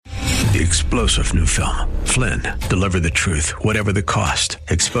The explosive new film, Flynn, Deliver the Truth, Whatever the Cost,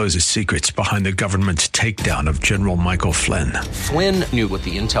 exposes secrets behind the government's takedown of General Michael Flynn. Flynn knew what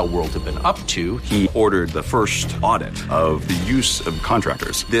the intel world had been up to. He ordered the first audit of the use of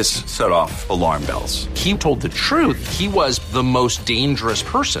contractors. This set off alarm bells. He told the truth. He was the most dangerous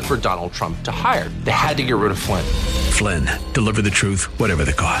person for Donald Trump to hire. They had to get rid of Flynn. Flynn, Deliver the Truth, Whatever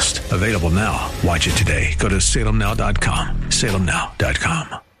the Cost. Available now. Watch it today. Go to salemnow.com.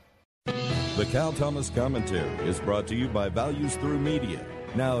 salemnow.com. The Cal Thomas Commentary is brought to you by Values Through Media.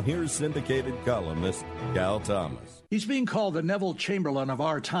 Now here's syndicated columnist Cal Thomas. He's being called the Neville Chamberlain of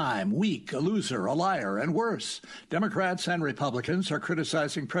our time, weak, a loser, a liar, and worse. Democrats and Republicans are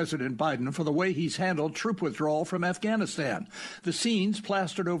criticizing President Biden for the way he's handled troop withdrawal from Afghanistan. The scenes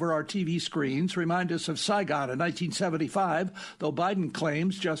plastered over our TV screens remind us of Saigon in 1975, though Biden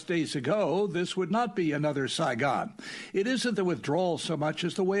claims just days ago this would not be another Saigon. It isn't the withdrawal so much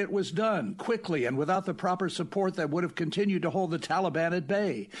as the way it was done, quickly and without the proper support that would have continued to hold the Taliban at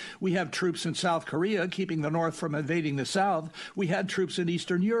bay. We have troops in South Korea keeping the North from invading the South. We had troops in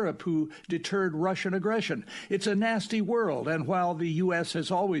Eastern Europe who deterred Russian aggression. It's a nasty world, and while the U.S. has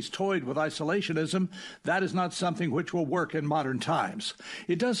always toyed with isolationism, that is not something which will work in modern times.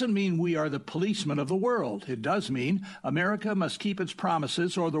 It doesn't mean we are the policemen of the world. It does mean America must keep its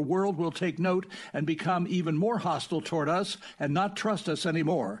promises, or the world will take note and become even more hostile toward us and not trust us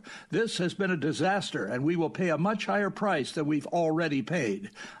anymore. This has been a disaster, and we will pay a much higher price than we've already paid.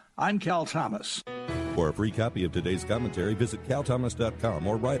 I'm Cal Thomas. For a free copy of today's commentary, visit calthomas.com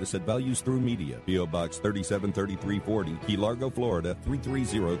or write us at Values Through Media, P.O. Box 373340, Key Largo, Florida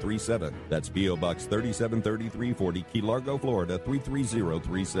 33037. That's P.O. Box 373340, Key Largo, Florida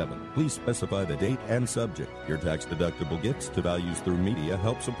 33037. Please specify the date and subject. Your tax-deductible gifts to Values Through Media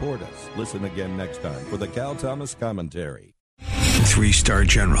help support us. Listen again next time for the Cal Thomas Commentary. Three-star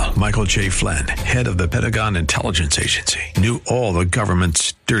General Michael J. Flynn, head of the Pentagon Intelligence Agency, knew all the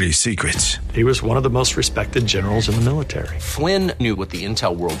government's dirty secrets. He was one of the most respected generals in the military. Flynn knew what the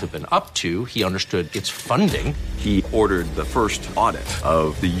intel world had been up to. He understood its funding. He ordered the first audit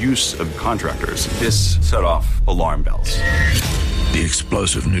of the use of contractors. This set off alarm bells. The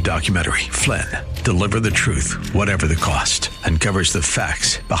explosive new documentary, Flynn, Deliver the Truth, Whatever the Cost, uncovers the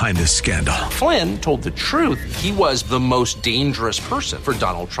facts behind this scandal. Flynn told the truth. He was the most dangerous person for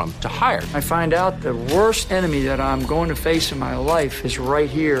Donald Trump to hire. I find out the worst enemy that I'm going to face in my life is right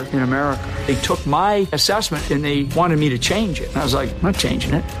here in America. They took my assessment and they wanted me to change it. And I was like, I'm not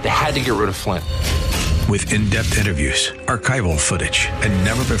changing it. They had to get rid of Flynn. With in-depth interviews, archival footage, and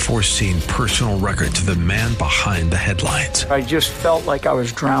never-before-seen personal records of the man behind the headlines. I just felt like I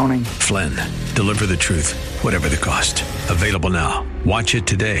was drowning. Flynn, Deliver the Truth, Whatever the Cost. Available now. Watch it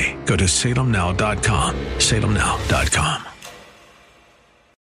today. Go to salemnow.com. salemnow.com.